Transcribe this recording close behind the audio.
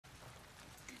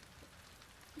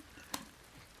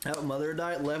How Mother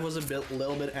died? Lev was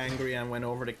little bit angry and went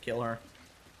over to kill her.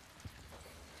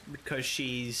 Because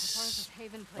she's...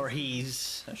 or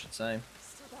he's, I should say.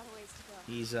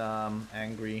 He's,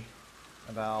 angry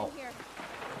about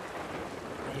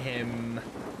him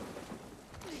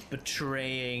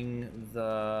betraying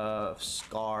the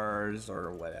scars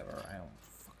or whatever. I don't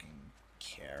fucking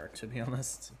care, to be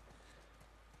honest.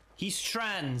 He's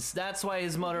trans. That's why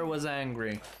his mother was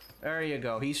angry. There you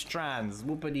go. He's trans.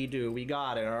 Whoopity-doo. We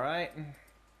got it, alright?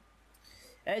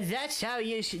 And that's how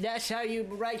you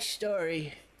write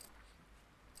story.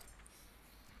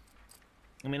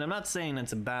 I mean, I'm not saying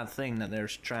it's a bad thing that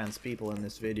there's trans people in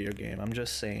this video game. I'm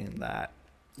just saying that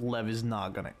Lev is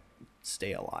not gonna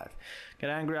stay alive.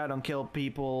 Get angry, I don't kill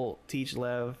people. Teach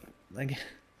Lev. Like,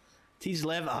 teach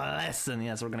Lev a lesson.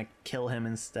 Yes, we're gonna kill him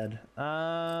instead.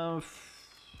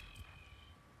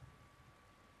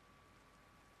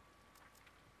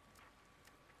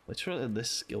 Literally,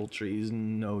 this skill tree is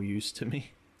no use to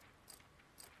me.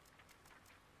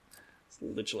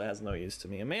 It literally has no use to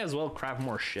me. I may as well craft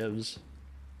more shivs.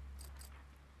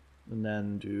 And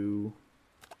then do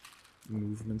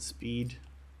movement speed.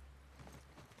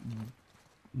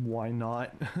 Why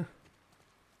not?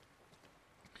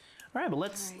 Alright, but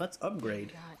let's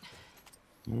upgrade.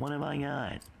 What have I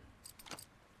got?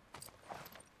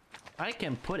 I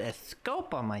can put a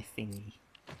scope on my thingy.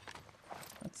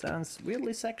 That sounds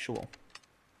weirdly sexual.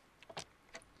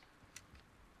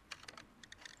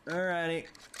 Alrighty.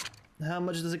 How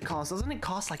much does it cost? Doesn't it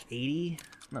cost like 80?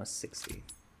 No, 60.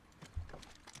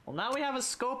 Well, now we have a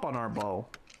scope on our bow.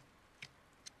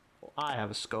 Well, I have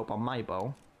a scope on my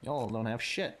bow. Y'all don't have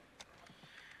shit.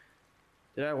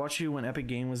 Did I watch you when Epic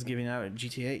Game was giving out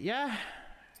GTA? Yeah.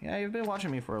 Yeah, you've been watching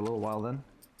me for a little while then.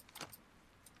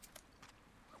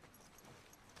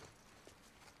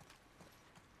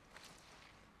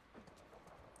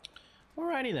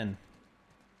 Alrighty then.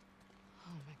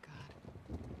 Oh my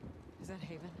god. Is that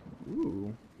Haven?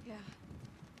 Ooh. Yeah.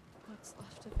 What's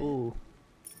left of it? Ooh.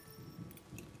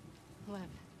 Lev,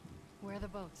 where are the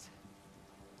boats?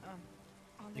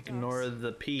 On the Ignore docks.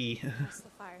 the P. Past the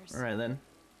fires. Alright then.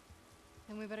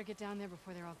 Then we better get down there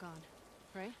before they're all gone,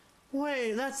 right?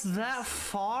 Wait, that's that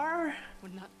far? We're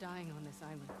not dying on this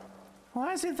island.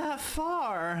 Why is it that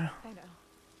far? I know.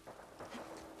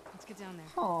 Let's get down there.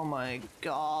 Oh my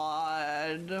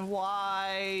god.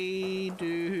 Why,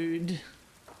 dude?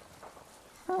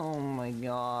 Oh my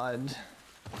god.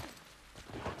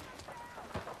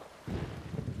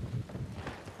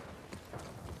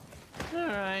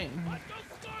 Alright.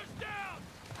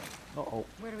 Uh-oh.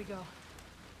 Where do we go?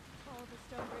 Follow the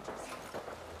stone bridges.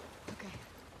 Okay.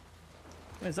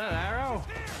 Is that an arrow?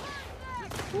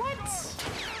 What?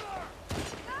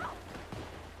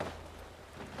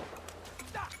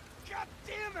 God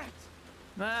damn it!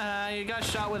 Ah, you got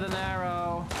shot with an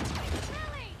arrow.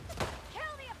 Ellie!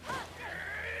 Kill the opponent!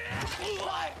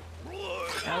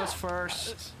 That was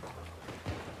first.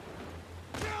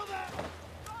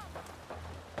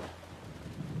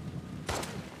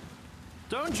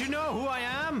 Don't you know who I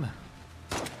am?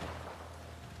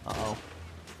 Uh-oh.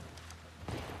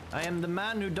 I am the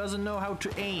man who doesn't know how to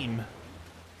aim.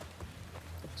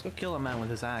 Let's go kill a man with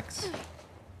his axe.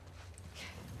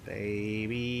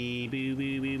 Baby boo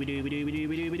boo boo boo boo boo boo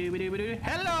boo boo boo boo boo.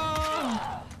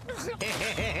 Hello!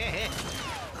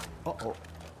 Uh-oh.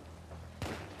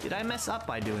 Did I mess up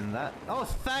by doing that? Oh,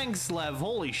 thanks, Lev.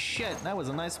 Holy shit, that was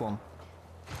a nice one.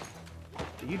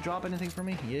 Did you drop anything for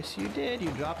me? Yes, you did.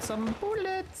 You dropped some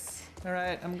bullets.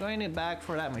 Alright, I'm going back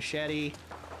for that machete.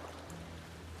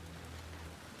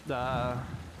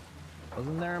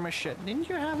 Wasn't there a machete? Didn't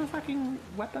you have a fucking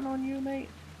weapon on you, mate?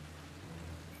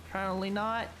 Apparently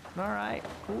not. Alright,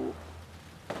 cool.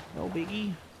 No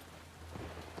biggie.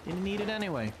 Didn't need it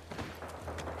anyway.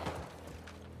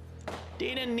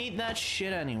 Didn't need that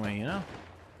shit anyway, you know?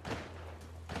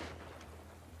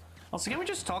 Also, can we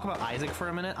just talk about Isaac for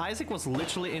a minute? Isaac was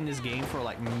literally in this game for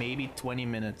like maybe 20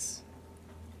 minutes.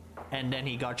 And then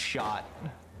he got shot.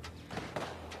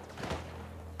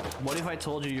 What if I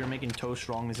told you you're making toast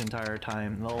wrong this entire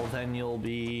time? Well, then you'll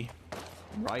be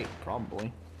right,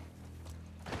 probably.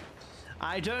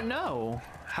 I don't know.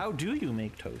 How do you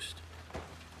make toast?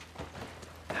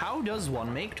 How does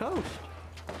one make toast?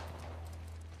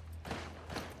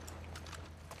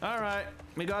 Alright,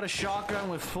 we got a shotgun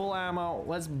with full ammo.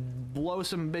 Let's blow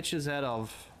some bitches head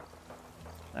off.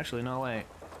 Actually, no, wait.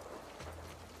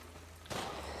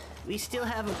 We still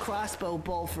have a crossbow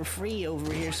bolt for free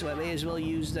over here, so I may as well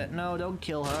use that. No, don't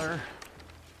kill her.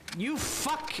 You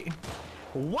fuck!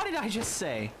 What did I just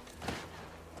say?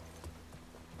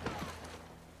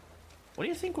 What do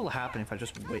you think will happen if I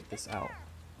just wait this out?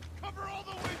 Cover all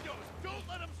the windows. Don't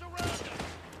let them surround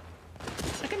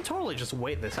us. I can totally just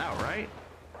wait this out, right?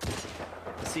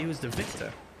 Let's see who's the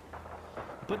victor.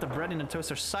 Put the bread in the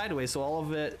toaster sideways so all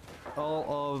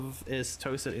of is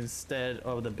toasted instead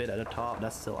of the bit at the top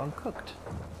that's still uncooked.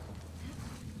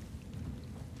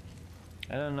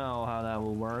 I don't know how that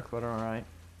will work, but alright.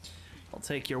 I'll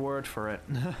take your word for it.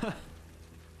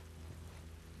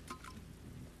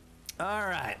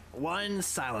 Alright, one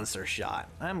silencer shot.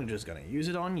 I'm just gonna use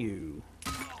it on you.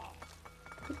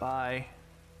 Goodbye.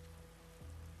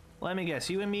 Let me guess,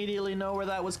 you immediately know where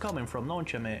that was coming from,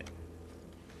 don't you, mate?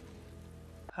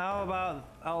 How about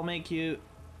I'll make you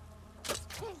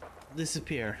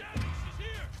disappear?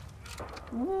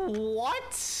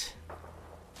 What?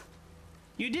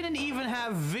 You didn't even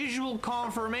have visual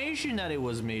confirmation that it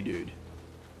was me, dude.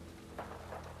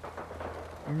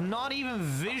 Not even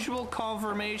visual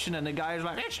confirmation, and the guy's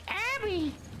like, it's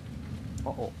Abby!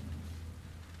 Uh-oh.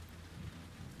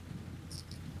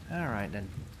 Alright then,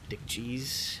 dick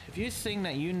cheese. If you think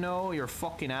that you know your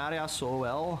fucking area so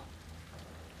well,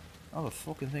 I have a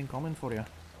fucking thing coming for you.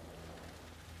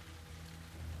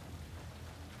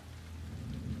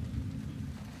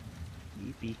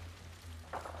 Yeepy.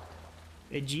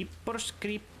 Jeepers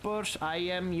creepers, I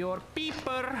am your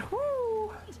peeper.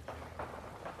 Woo!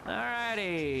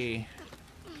 Alrighty.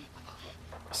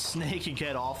 Snake, you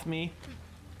get off me.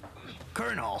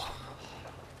 Colonel.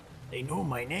 They know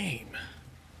my name.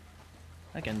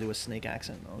 I can do a snake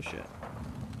accent. Oh shit.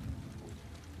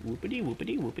 Whoopity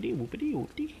whoopity whoopity whoopity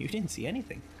whoopity. You didn't see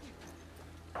anything.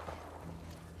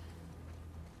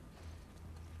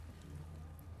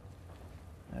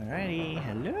 Alrighty,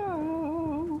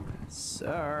 hello,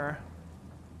 sir.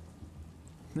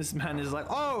 This man is like,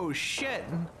 oh shit.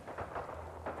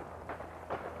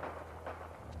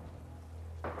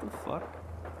 What the fuck?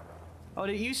 Oh,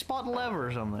 did you spot lever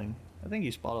or something? I think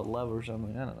you spotted lever or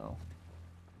something. I don't know.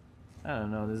 I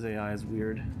don't know. This AI is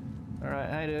weird. Alright,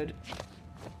 hi dude.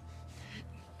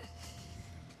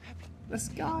 This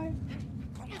guy.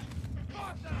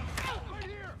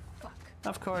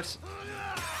 Of course.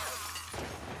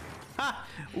 Ha!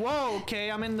 Whoa,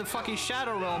 okay, I'm in the fucking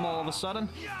shadow realm all of a sudden.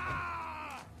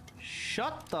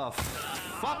 Shut the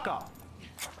fuck up.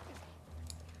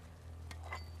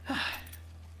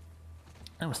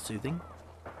 That was soothing.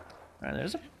 Alright,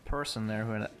 there's a person there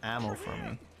who had ammo for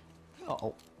me.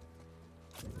 Uh-oh.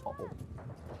 Uh-oh.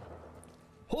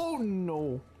 Oh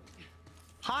no!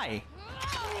 Hi!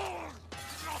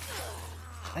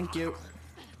 Thank you.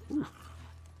 Ooh.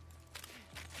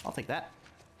 I'll take that.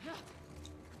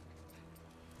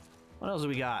 What else do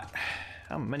we got?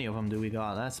 How many of them do we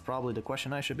got? That's probably the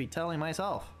question I should be telling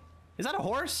myself. Is that a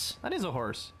horse? That is a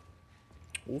horse.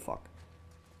 Oh fuck.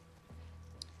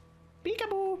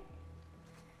 Peekaboo!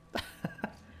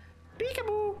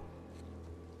 Peekaboo!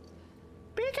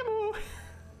 Peekaboo!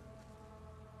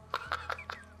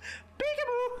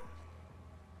 Peekaboo!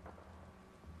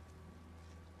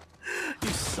 You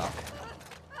suck.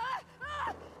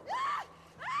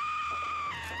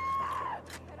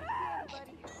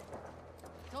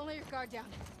 Don't let your guard down.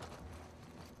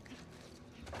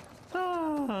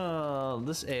 Oh,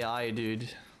 this AI, dude.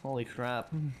 Holy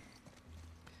crap.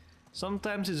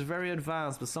 Sometimes it's very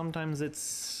advanced, but sometimes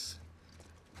it's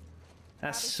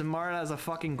as smart as a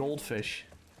fucking goldfish.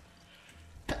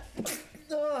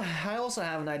 I also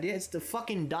have an idea. It's the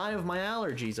fucking dye of my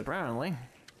allergies, apparently.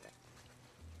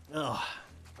 Ugh.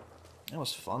 That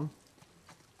was fun.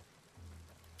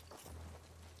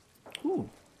 Ooh.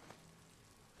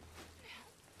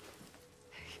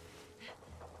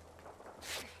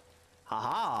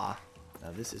 Haha!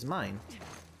 Now this is mine.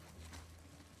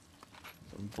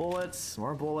 Some bullets,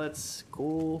 more bullets.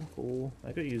 Cool, cool.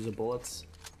 I could use the bullets.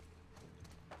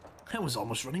 I was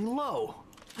almost running low.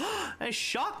 A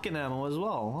shotgun ammo as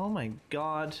well. Oh my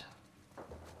god.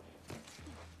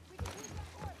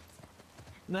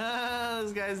 Nah,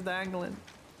 this guy's dangling.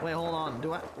 Wait, hold on.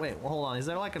 Wait, hold on. Is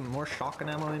there like a more shotgun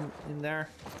ammo in there?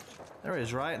 There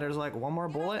is, right? There's like one more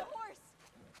bullet.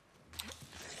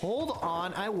 Hold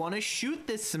on, I want to shoot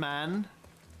this man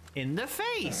in the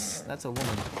face. That's a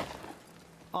woman.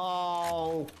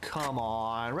 Oh, come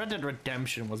on. Red Dead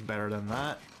Redemption was better than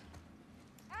that.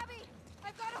 Abby,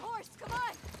 I've got a horse. Come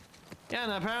on. Yeah,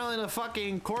 and apparently the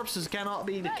fucking corpses cannot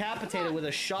be decapitated with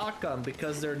a shotgun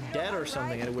because they're dead or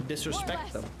something, and it would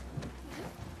disrespect them.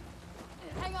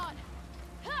 Hang on.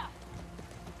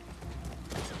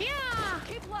 Yeah.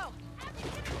 Keep low.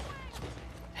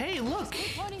 Hey, look.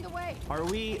 Keep pointing the way. Are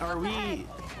we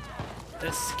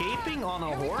escaping on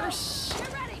a horse?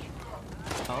 Get ready.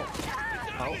 Oh.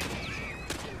 Oh.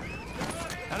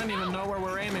 I don't even know where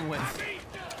we're aiming with.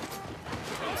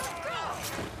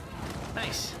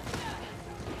 Nice.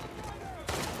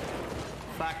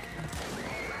 Fuck.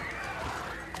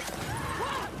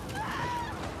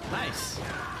 Nice.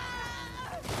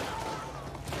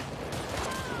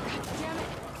 Damn it.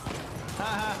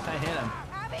 Haha, I hit him.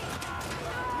 Abby!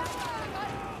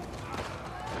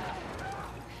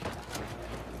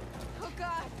 Oh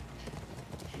god.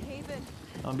 Haven.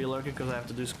 I'll be lurking because I have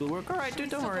to do schoolwork. Alright, dude,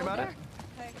 don't worry about it.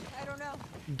 I don't know.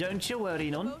 Don't you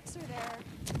worry, none. Boats are there.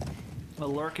 A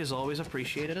lurk is always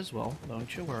appreciated as well.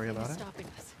 Don't you worry about it. Stopping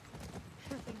us.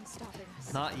 Nothing's stopping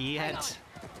us. Not yet.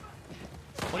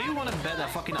 What do you want to bet that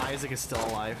fucking Isaac is still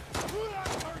alive?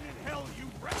 Burn in hell, you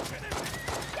wretched!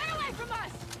 Get away from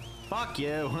us! Fuck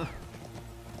you.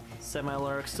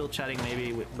 Semi-lurk, still chatting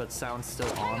maybe, but sound's still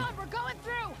Hang on. on, we're going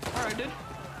through! Alright, dude.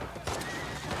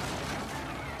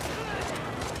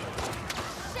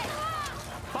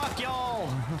 Fuck y'all!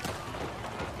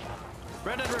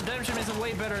 Red Dead Redemption is a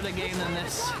way better game than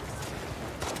this.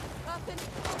 Up and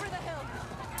over the hill.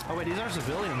 Oh wait, these are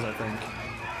civilians, I think.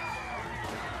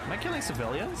 Am I killing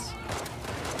civilians?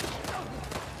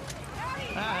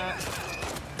 Ah.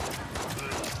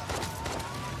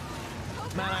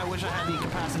 Man, I wish I had the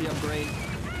capacity upgrade.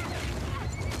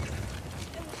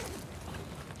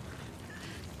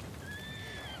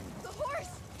 The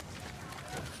horse!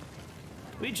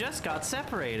 We just got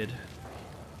separated.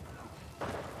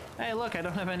 Hey, look, I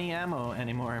don't have any ammo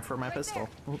anymore for my pistol.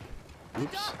 Oops.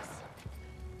 Ducks!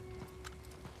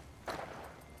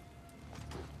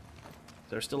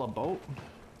 There's still a boat?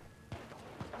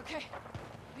 Okay,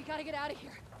 we gotta get out of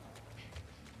here.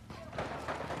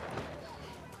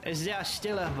 Is there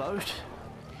still a boat?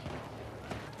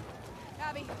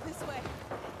 Abby, this way.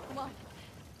 Come on.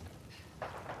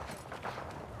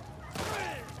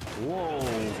 Whoa,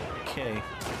 okay.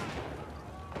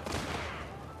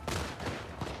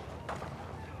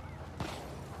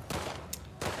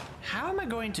 How am I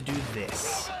going to do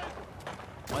this?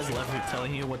 Why is Lev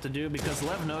telling you what to do? Because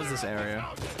Lev knows this area.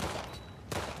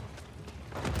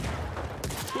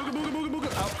 Booga booga booga booga!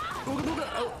 Oh, booga booga!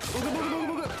 Oh, booga booga booga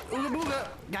booga! Booga booga!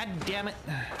 God damn it!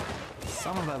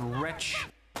 Son of a wretch!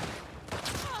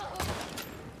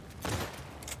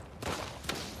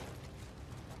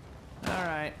 All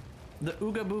right, the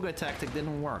ooga booga tactic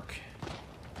didn't work.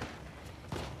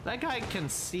 That guy can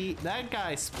see. That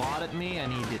guy spotted me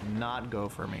and he did not go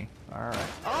for me. All right.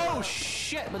 Oh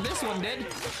shit! But this one did.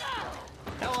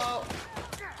 Hello.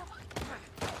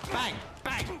 Bang!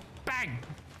 Bang! Bang!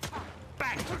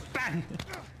 Bang! Bang!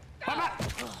 Bang!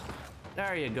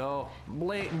 There you go.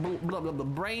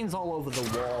 Brains all over the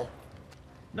wall.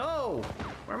 No!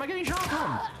 Where am I getting shot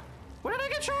from? Where did I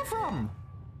get shot from?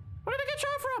 Where did I get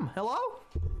shot from? Hello?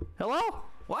 Hello?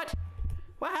 What?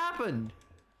 What happened?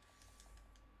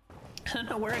 I don't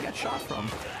know where I got shot from.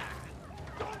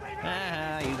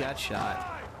 Ah, you got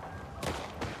shot.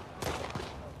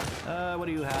 What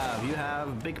do you have? You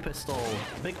have big pistol.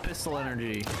 Big pistol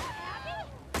energy.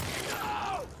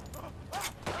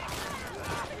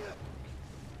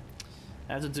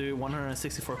 I had to do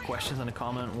 164 questions and the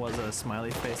comment was a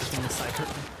smiley face from the psycho.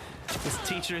 This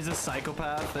teacher is a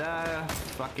psychopath. Ah,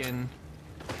 fucking.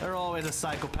 They're always a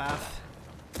psychopath.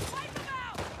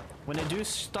 When they do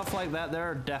stuff like that,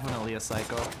 they're definitely a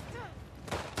psycho.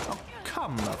 Oh,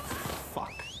 come the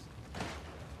fuck.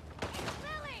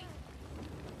 Lily!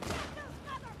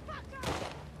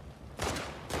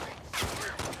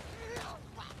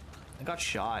 I got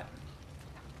shot.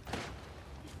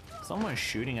 Someone's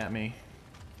shooting at me.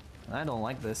 I don't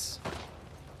like this.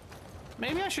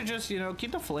 Maybe I should just, you know,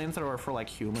 keep the flamethrower for like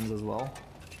humans as well.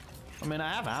 I mean,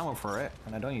 I have ammo for it,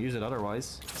 and I don't use it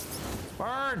otherwise.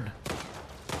 Burn!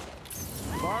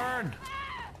 Burn!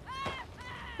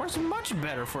 Works much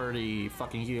better for the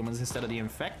fucking humans instead of the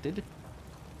infected.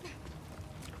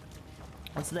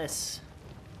 What's this?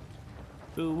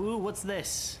 Ooh, ooh, what's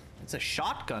this? It's a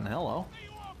shotgun, hello.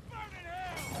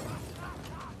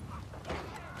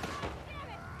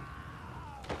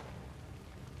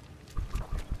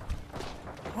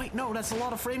 Wait, no, that's a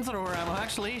lot of flamethrower ammo,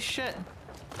 actually. Shit.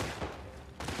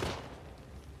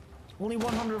 Only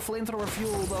 100 flamethrower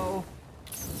fuel, though.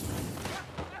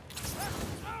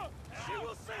 She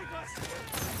will save us!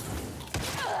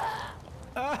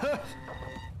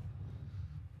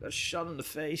 Got shot in the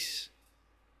face.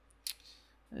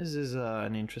 This is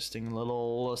an interesting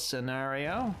little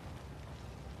scenario.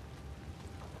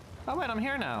 Oh wait, I'm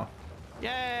here now.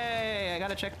 Yay! I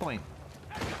got a checkpoint.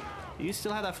 Do you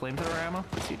still have that flamethrower ammo?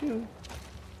 Yes, you do.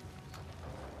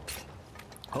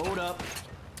 Hold up.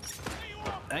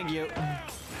 Thank you.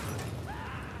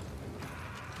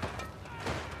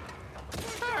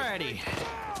 Alrighty.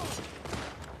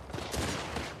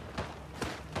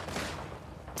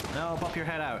 No, pop your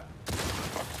head out.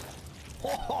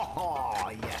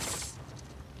 Oh, yes.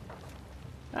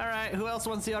 Alright, who else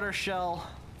wants the other shell?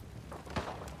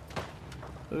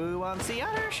 Who wants the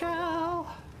other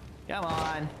shell? Come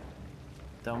on.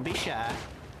 Don't be shy.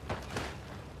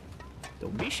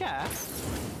 Don't be shy.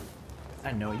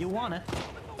 I know you wanna.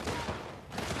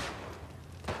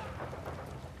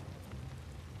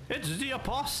 It's the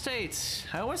apostate.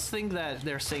 I always think that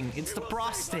they're saying it's the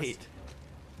prostate.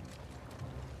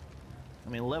 I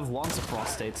mean, Lev wants a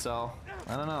prostate, so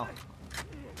I don't know.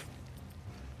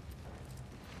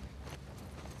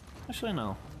 Actually,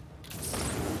 no.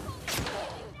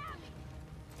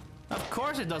 Of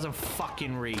course it doesn't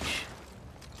fucking reach.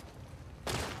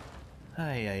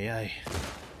 Ay, ay, ay.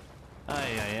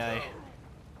 Ay, ay, ay.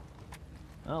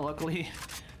 Oh, luckily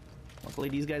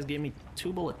these guys gave me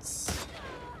 2 bullets.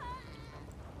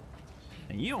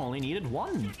 And you only needed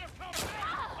 1.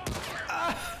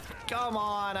 Come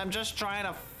on, I'm just trying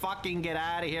to fucking get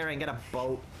out of here and get a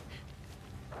boat.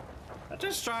 I'm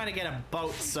just trying to get a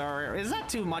boat, sir. Is that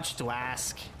too much to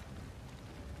ask?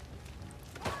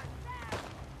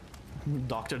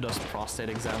 Doctor does prostate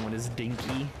exam with his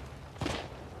dinky.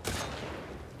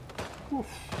 Oof.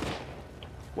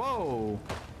 Whoa!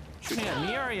 Shooting at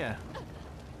me, are ya?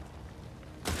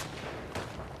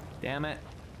 Damn it.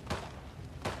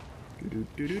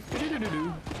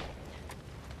 Do-do-do-do-do-do-do-do.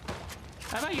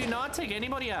 How about you not take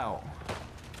anybody out?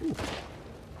 Ooh.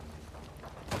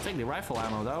 I'll take the rifle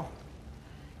ammo though.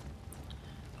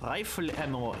 Rifle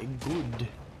ammo, good.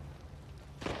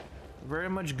 Very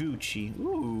much Gucci.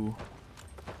 Ooh.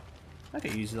 I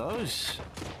could use those.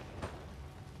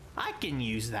 I can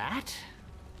use that.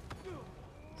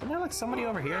 Isn't there like somebody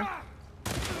over here?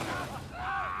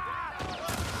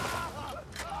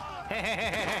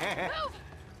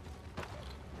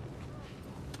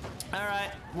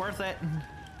 Alright, worth it.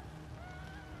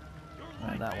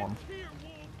 Alright, that one.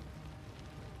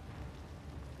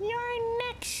 You're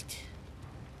next.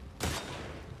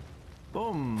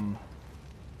 Boom.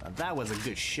 Now that was a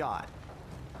good shot,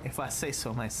 if I say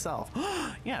so myself.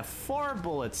 Yeah, 4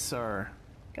 bullets, sir.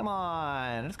 Come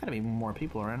on. There's gotta be more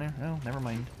people around here. Oh, never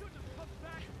mind.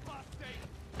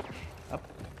 A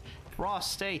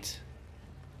prostate.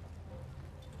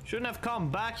 Shouldn't have come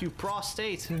back, you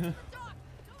prostate.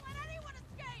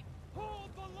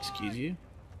 Excuse you.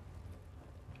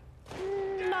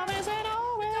 Love isn't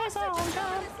always on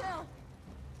time.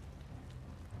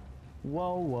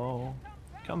 Whoa, whoa.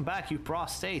 Come back, you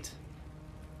prostate.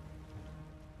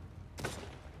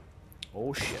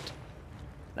 Oh shit.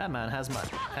 That man has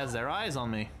their eyes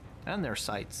on me. And their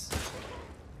sights.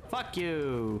 Fuck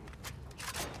you.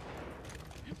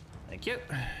 Thank you.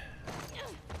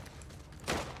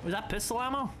 Was that pistol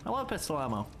ammo? I love pistol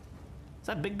ammo. Is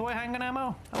that big boy handgun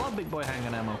ammo? I love big boy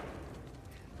handgun ammo.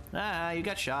 Ah, you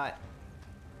got shot.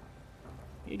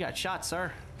 You got shot,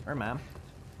 sir. Or ma'am.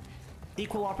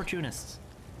 Equal opportunists.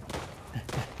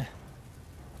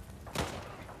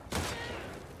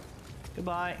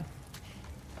 Goodbye.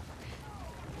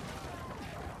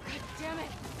 God damn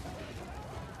it!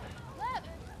 Leb!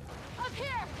 Up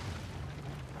here!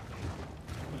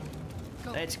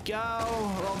 Let's go.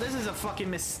 Well, this is a fucking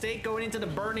mistake going into the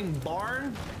burning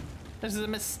barn. This is a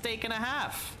mistake and a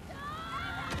half.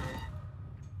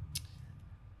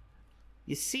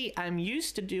 You see, I'm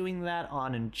used to doing that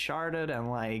on Uncharted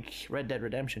and like Red Dead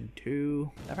Redemption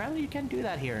 2. Apparently you can't do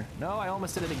that here. No, I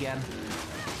almost did it again.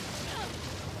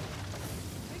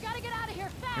 We gotta get out of here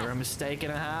fast! You're a mistake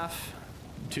and a half.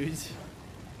 Dude.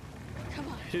 Come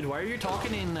on. Dude, why are you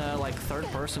talking in like third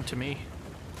person to me?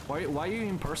 Why are you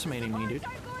impersonating me, dude?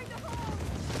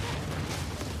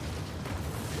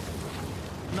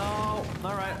 No,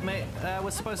 alright, mate. I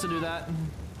was supposed to do that.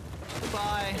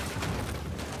 Goodbye.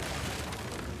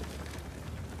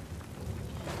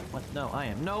 What? No, I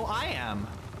am. No, I am.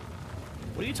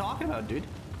 What are you talking about, dude?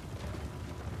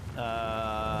 Ooh.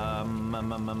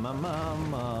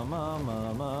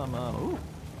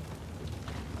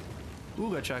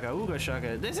 Ooga chaka, ooga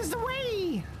chaka. This is the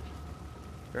way!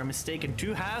 You're a mistake in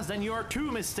 2 halves, then you are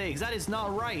 2 mistakes. That is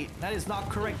not right. That is not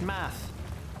correct math.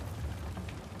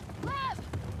 Leb!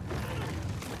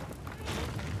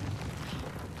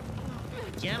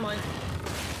 Come on.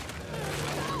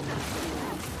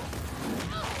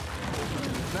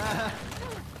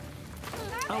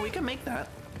 Oh, we can make that.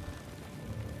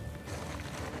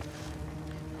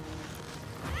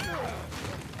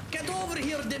 Get over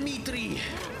here, Dmitri.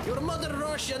 Your mother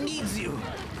Russia needs you.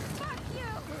 Fuck you!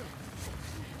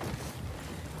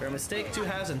 For a mistake, 2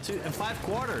 halves and 5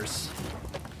 quarters.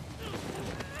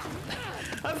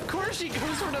 Of course she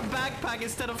goes for the backpack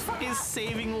instead of fucking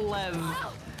saving Lev.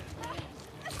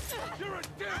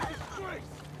 Damn disgrace!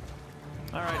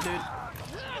 Alright, dude.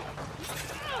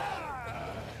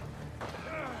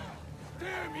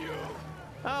 Damn you!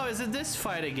 Oh, is it this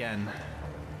fight again?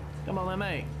 Come on, my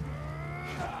mate.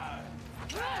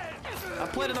 I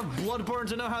played enough Bloodborne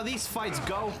to know how these fights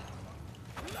go.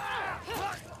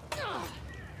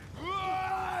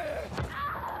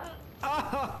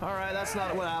 Oh, alright, that's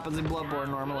not what happens in Bloodborne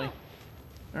normally.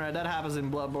 Alright, that happens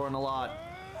in Bloodborne a lot.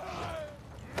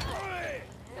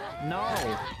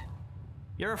 No!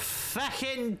 You're a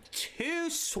fucking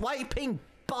two-swiping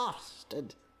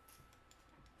bastard!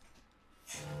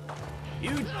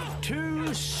 You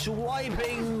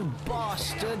two-swiping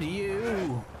bastard,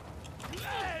 you!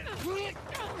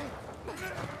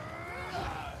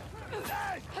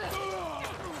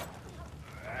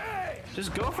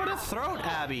 Just go for the throat,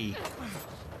 Abby!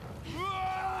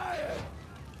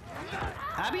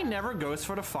 Abby never goes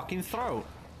for the fucking throat.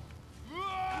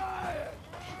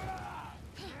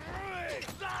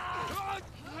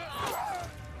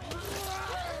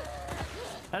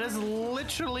 That is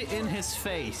literally in his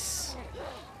face.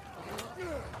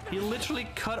 He literally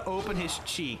cut open his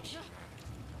cheek.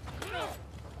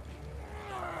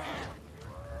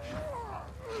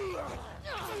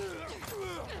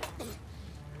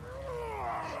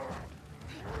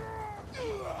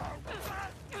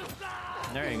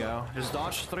 There you go. Just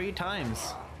dodge 3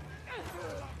 times.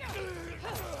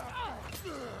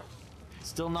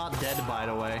 Still not dead, by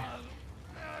the way.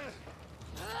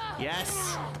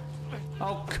 Yes!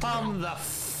 Oh, come the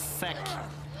feck!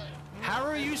 How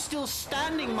are you still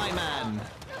standing, my man?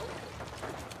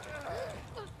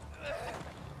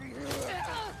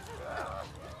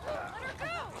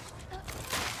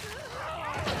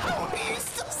 How are you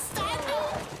still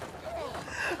standing?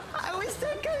 How is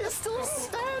that guy still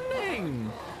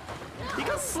standing? He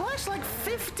got slashed like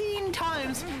 15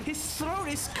 times. His throat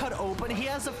is cut open. He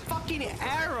has a fucking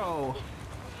arrow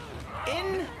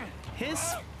in his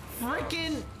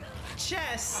freaking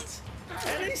chest,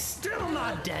 and he's still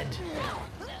not dead. Oh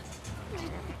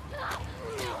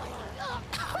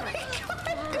my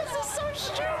god, this is so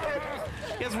stupid.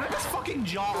 He has ripped his fucking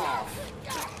jaw off.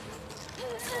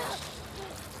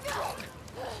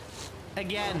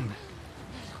 Again.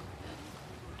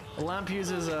 The lamp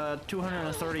uses a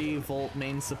 230 volt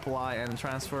main supply and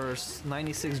transfers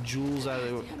 96 joules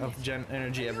of gen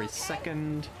energy every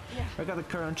second. I got the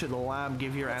current to the lamp.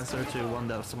 Give your answer to one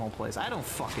decimal place. I don't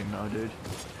fucking know, dude.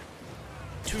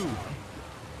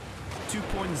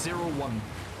 2.01.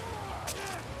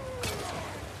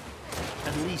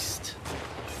 At least.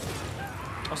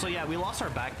 Also, yeah, we lost our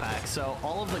backpack, so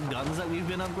all of the guns that we've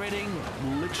been upgrading,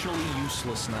 literally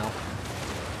useless now.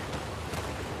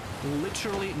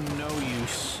 Literally no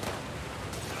use.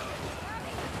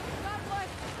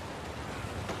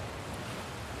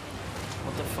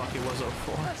 What the fuck it was up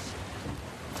for?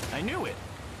 I knew it!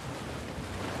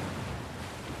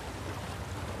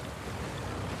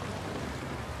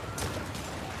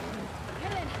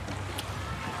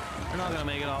 We're not gonna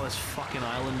make it all this fucking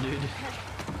island, dude.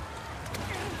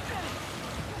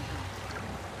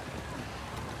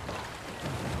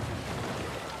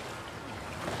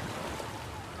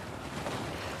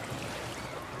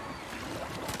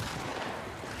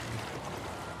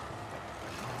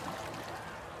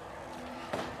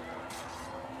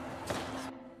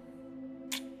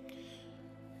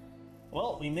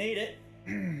 Well, we made it.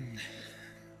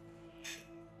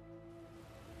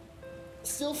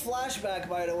 Still flashback,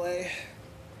 by the way.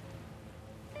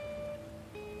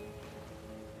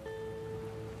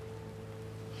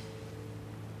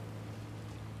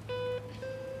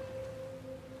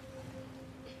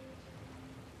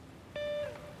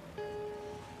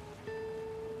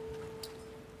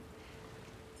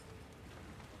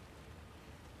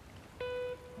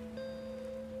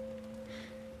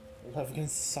 Love can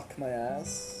suck my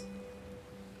ass.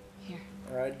 Here.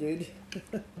 Alright, dude.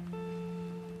 You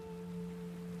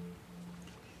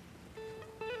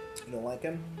don't like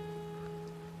him?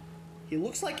 He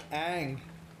looks like Aang.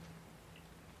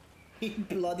 He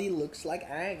bloody looks like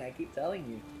Aang, I keep telling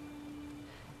you.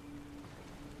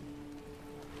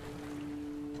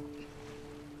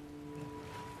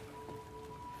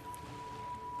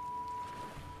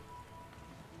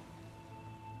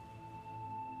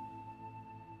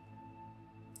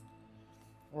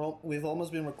 Well, we've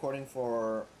almost been recording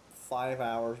for 5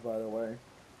 hours, by the way.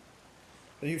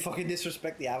 But you fucking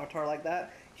disrespect the Avatar like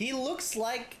that? He looks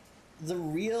like the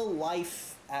real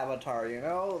life Avatar, you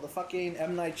know? The fucking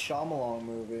M. Night Shyamalan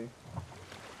movie.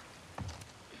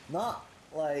 Not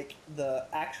like the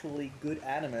actually good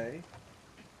anime.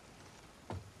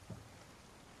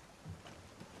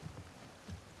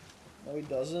 No, he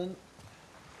doesn't.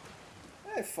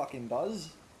 Yeah, it fucking does.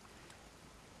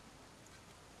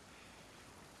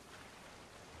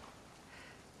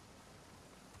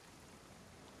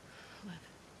 Liv.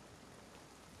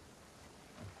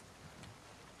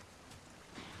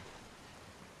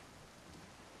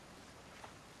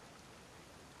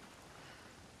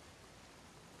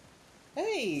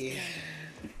 Hey!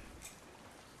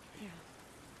 Yeah.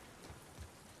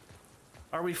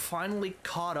 Are we finally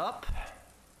caught up?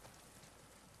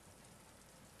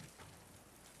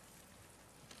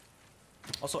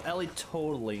 Also, Ellie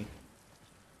totally.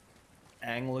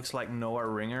 Aang looks like Noah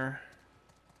Ringer.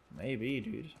 Maybe,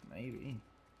 dude. Maybe.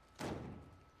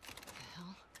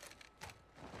 Hell.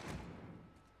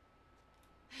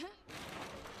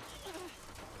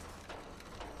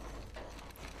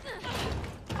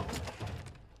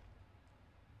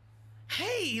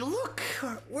 Hey, look!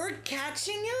 We're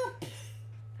catching up!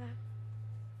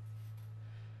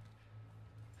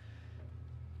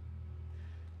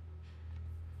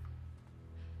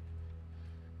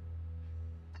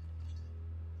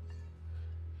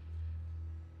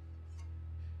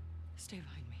 Stay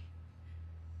behind me.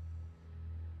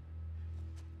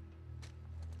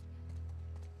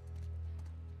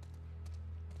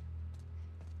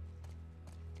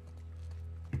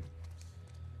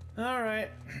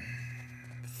 Alright.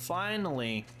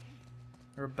 Finally.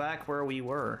 We're back where we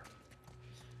were.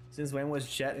 Since when was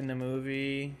Jet in the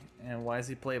movie? And why is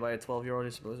he played by a 12-year-old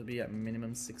who's supposed to be at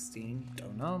minimum 16?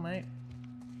 Don't know, mate.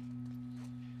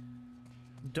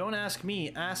 Don't ask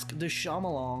me, ask the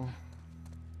Shyamalan.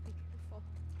 Be careful.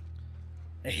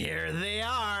 Here they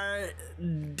are,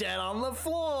 dead on the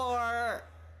floor.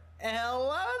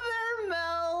 Hello there,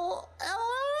 Mel.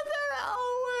 Hello there,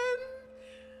 Owen.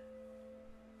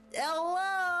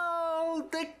 Hello,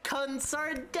 the cunts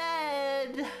are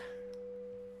dead.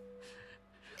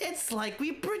 It's like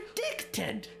we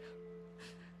predicted.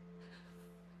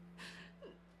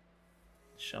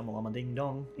 Shamalama ding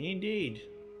dong, indeed.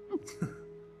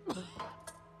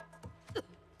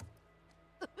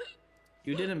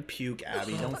 You didn't puke,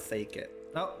 Abby. Don't fake it.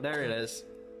 Oh, there it is.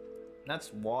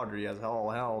 That's watery as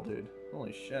hell, dude.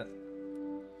 Holy shit.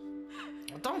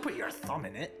 Don't put your thumb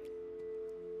in it.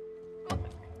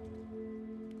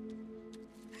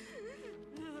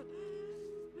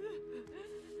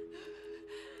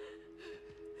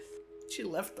 She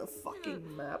left the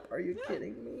fucking map. Are you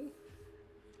kidding me?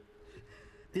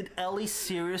 Did Ellie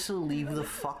seriously leave the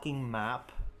fucking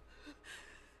map?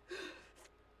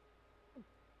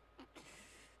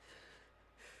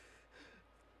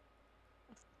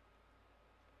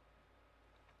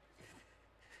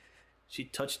 She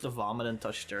touched the vomit and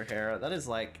touched her hair. That is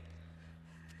like...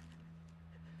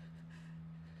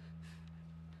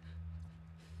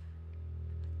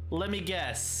 Let me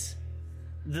guess.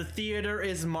 The theater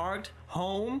is marked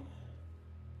home?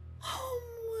 Oh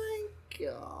my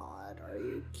god, are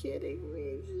you kidding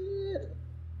me, dude?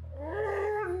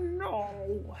 Oh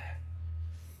no.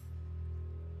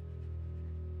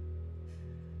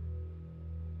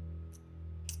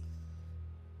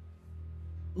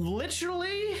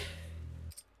 Literally?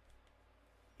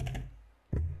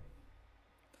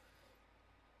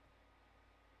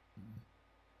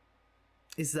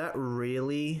 Is that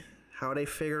really how they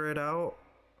figure it out?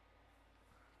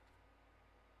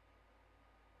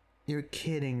 You're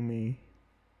kidding me.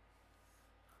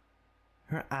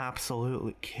 You're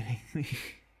absolutely kidding me.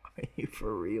 Are you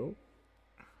for real?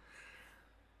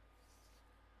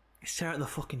 Stare at the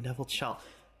fucking devil child.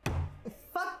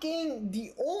 Fucking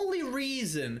the only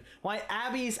reason why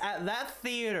Abby's at that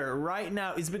theater right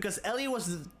now is because Ellie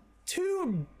was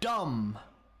too dumb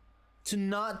to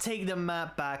not take the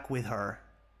map back with her.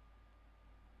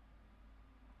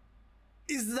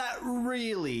 Is that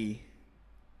really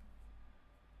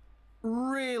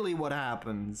what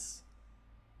happens?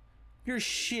 You're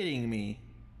shitting me.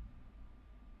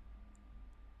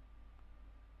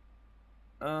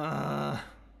 I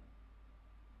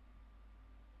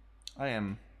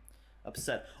am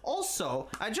upset. Also,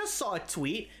 I just saw a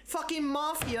tweet. Fucking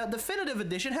Mafia Definitive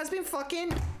Edition has been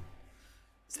fucking...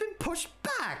 It's been pushed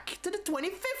back to the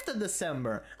 25th of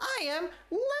December. I am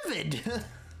livid.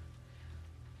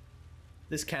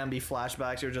 This can be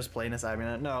flashbacks. You're just playing as Abby.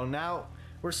 No, now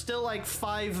we're still like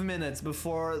 5 minutes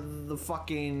before the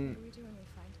fucking... What are we doing? We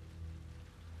find.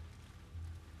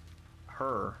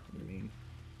 Her, you mean?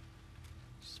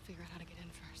 Just figure out how to get in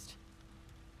first.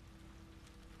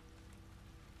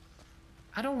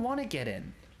 I don't want to get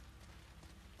in.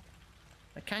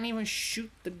 I can't even shoot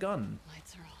the gun.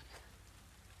 Lights are on.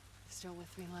 Still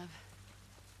with me, Lev?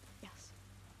 Yes.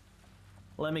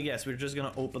 Let me guess, we're just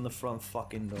gonna open the front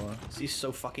fucking door. She's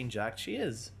so fucking jacked. She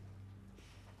is.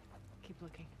 Keep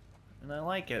looking. And I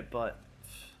like it, but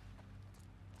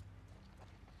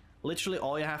literally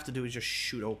all you have to do is just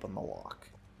shoot open the lock.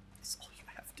 That's all you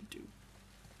have to do.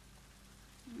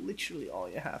 Literally all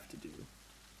you have to do.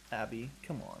 Abby,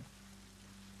 come on.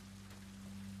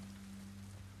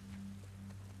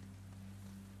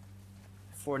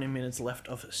 "40 minutes left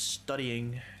of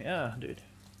studying." Yeah, dude.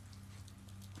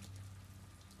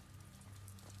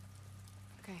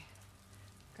 Okay.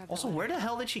 Grab that Also, one. where the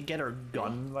hell did she get her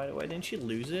gun, by the way? Didn't she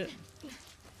lose it?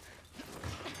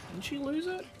 Didn't she lose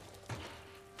it?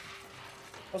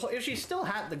 Also, if she still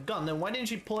had the gun, then why didn't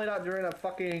she pull it out during a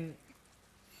fucking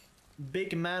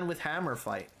big man with hammer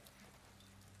fight?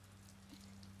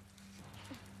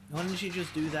 Why didn't she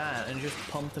just do that and just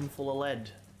pump him full of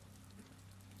lead?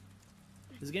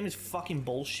 This game is fucking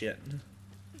bullshit.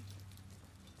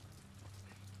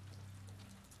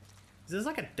 Is this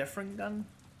like a different gun?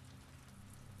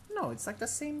 No, it's like the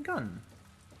same gun,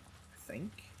 I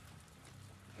think.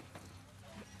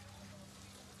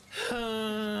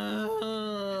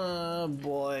 Oh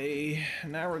boy,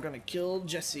 now we're gonna kill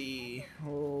Jesse. Oh.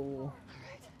 All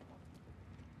right.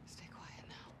 Stay quiet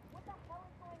now.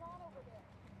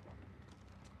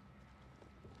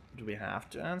 Do we have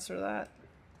to answer that?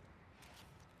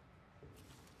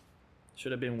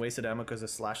 Should have been wasted ammo because the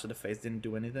slash to the face didn't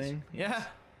do anything. Yeah.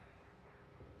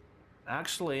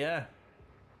 Actually, yeah.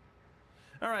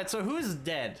 Alright, so who's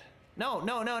dead? No.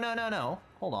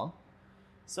 Hold on.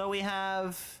 So we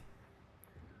have...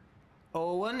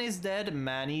 Owen is dead,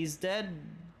 Manny's dead.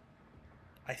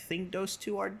 I think those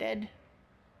two are dead.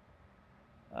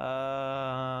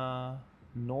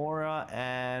 Nora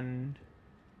and...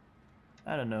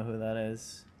 I don't know who that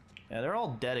is. Yeah, they're all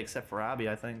dead except for Abby,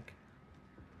 I think.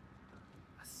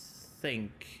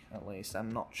 At least.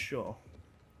 I'm not sure.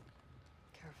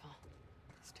 Careful.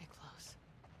 Stay close.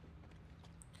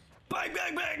 Bang,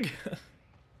 bang, bang!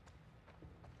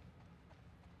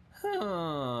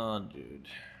 Oh, dude.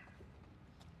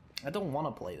 I don't want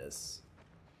to play this.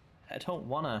 I don't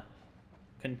want to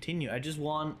continue. I just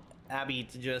want Abby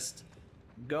to just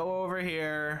go over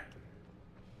here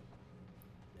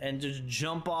and just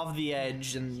jump off the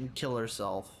edge and kill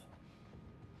herself.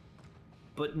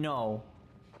 But no.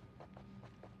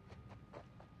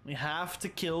 We have to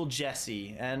kill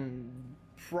Jesse and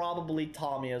probably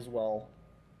Tommy as well.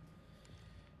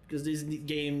 Because this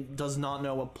game does not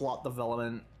know what plot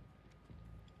development.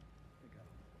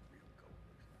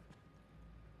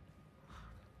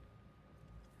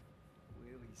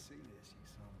 Will he see this, you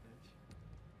son of a bitch?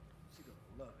 She gonna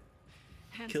love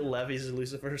it. Hands Kill up. Levy's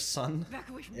Lucifer's son. Back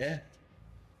away from me. Yeah.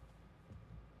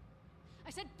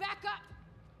 I said back up!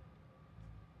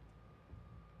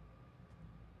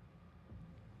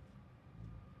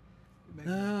 You make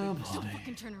me a Oh big Don't boy.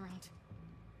 fucking turn around.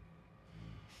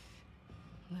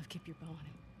 Liv, keep your bow on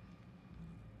him.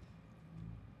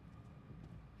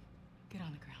 Get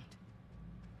on the ground.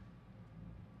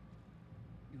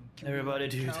 You gonna kill me Everybody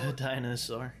like a do the coward?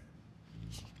 dinosaur.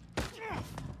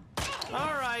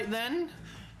 Alright then.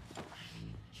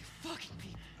 You fucking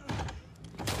people.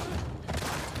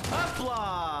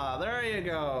 Hopla! There you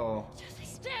go. Jesse,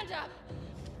 stand up!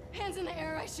 Hands in the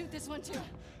air, I shoot this one too.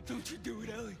 Don't you do it,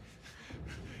 Ellie.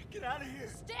 Get out of here.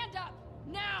 Stand up!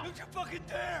 Now! Don't you fucking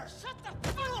dare. Shut the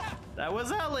fuck up! That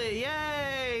was Ellie!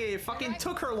 Yay! Fucking Alright,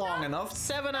 took her long stop. enough.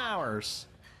 7 hours.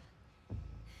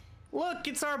 Look,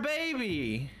 it's our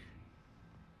baby.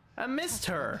 I missed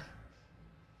her.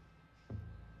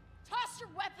 Toss your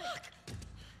weapon!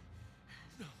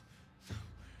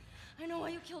 I know why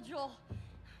you killed Joel.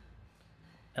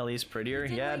 Ellie's prettier. You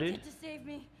did Yeah, what you dude. did to save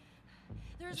me.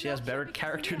 There's She no has kid better because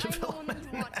character of me. I know development one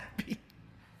you than want. Abby.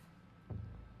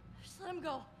 Just let him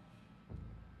go.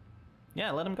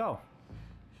 Yeah, let him go.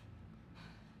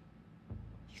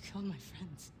 You killed my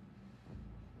friends.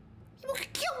 You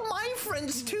could kill my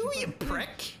friends too, you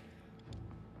prick.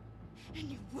 And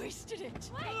you wasted it.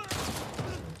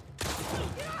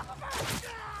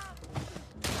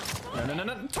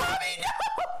 No. Tommy, no!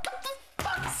 For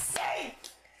fuck's sake!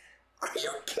 Are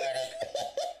you kidding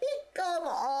me? Come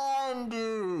on,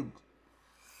 dude.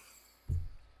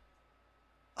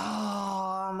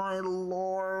 Oh, my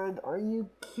lord. Are you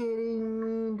kidding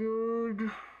me,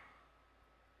 dude?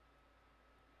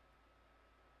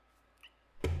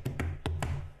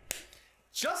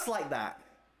 Just like that.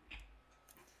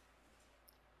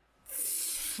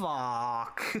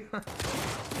 Fuck.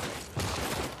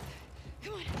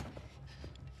 Come on.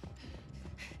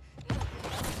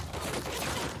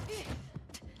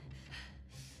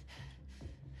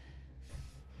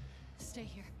 Stay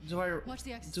here. Do I? Watch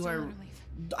the exit. Do Don't I? let her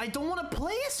leave. I don't want to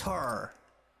play as her.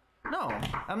 No,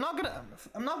 I'm not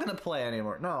gonna play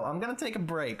anymore. No, I'm gonna take a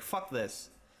break. Fuck this.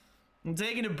 I'm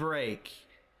taking a break.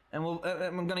 And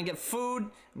I'm gonna get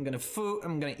food. I'm gonna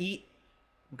eat.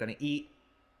 I'm gonna eat.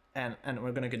 And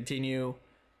we're gonna continue.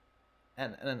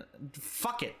 And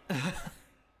fuck it.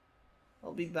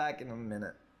 I'll be back in a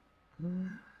minute.